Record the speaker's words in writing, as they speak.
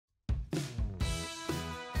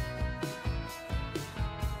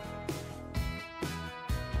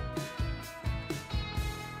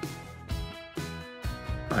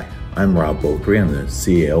I'm Rob Beaupre. I'm the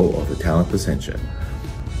CEO of the Town of Placentia.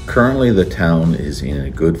 Currently, the town is in a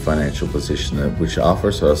good financial position, which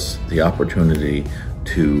offers us the opportunity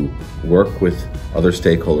to work with other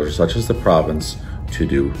stakeholders, such as the province, to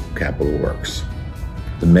do capital works.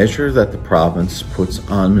 The measure that the province puts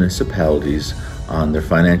on municipalities on their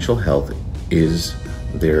financial health is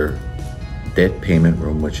their debt payment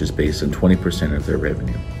room, which is based on 20% of their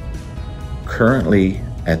revenue. Currently,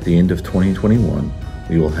 at the end of 2021,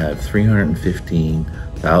 we will have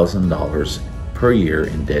 $315,000 per year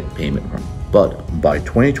in debt payment room. But by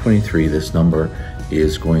 2023, this number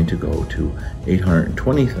is going to go to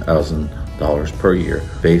 $820,000 per year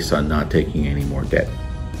based on not taking any more debt.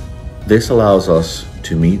 This allows us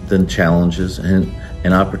to meet the challenges and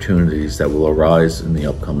opportunities that will arise in the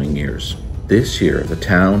upcoming years. This year, the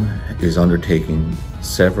town is undertaking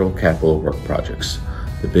several capital work projects,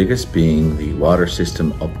 the biggest being the water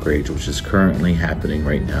system upgrade, which is currently happening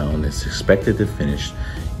right now and is expected to finish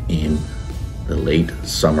in the late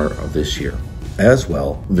summer of this year. As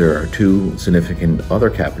well, there are two significant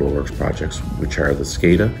other capital works projects, which are the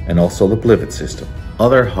SCADA and also the Blivet system.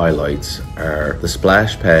 Other highlights are the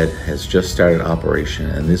splash pad has just started operation,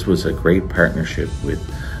 and this was a great partnership with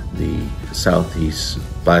the Southeast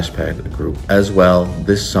Splash Pad group. As well,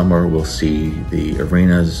 this summer we'll see the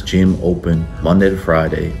arena's gym open Monday to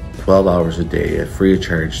Friday, 12 hours a day at free of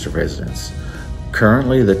charge to residents.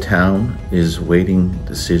 Currently, the town is waiting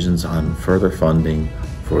decisions on further funding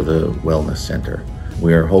for the wellness center.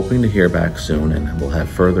 We are hoping to hear back soon, and we'll have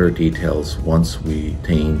further details once we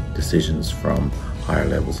obtain decisions from higher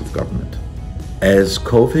levels of government. As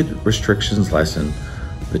COVID restrictions lessen,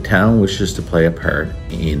 the town wishes to play a part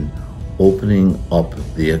in opening up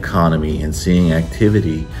the economy and seeing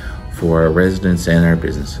activity for our residents and our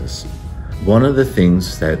businesses. One of the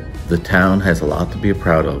things that the town has a lot to be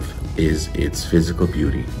proud of is its physical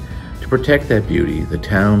beauty. To protect that beauty, the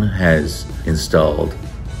town has installed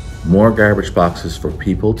more garbage boxes for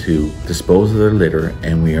people to dispose of their litter,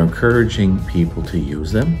 and we are encouraging people to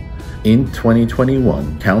use them. In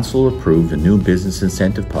 2021, Council approved a new business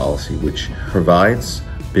incentive policy which provides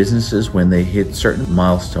businesses, when they hit certain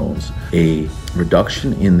milestones, a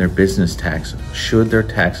reduction in their business tax should their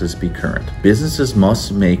taxes be current. Businesses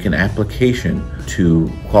must make an application to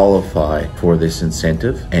qualify for this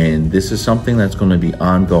incentive, and this is something that's going to be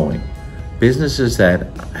ongoing. Businesses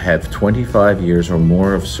that have 25 years or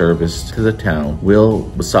more of service to the town will,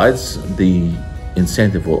 besides the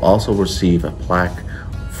incentive, will also receive a plaque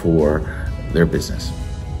for their business.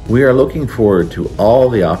 We are looking forward to all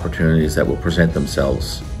the opportunities that will present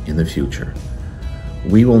themselves in the future.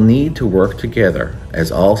 We will need to work together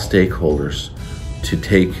as all stakeholders to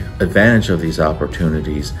take advantage of these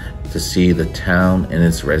opportunities to see the town and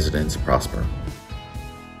its residents prosper.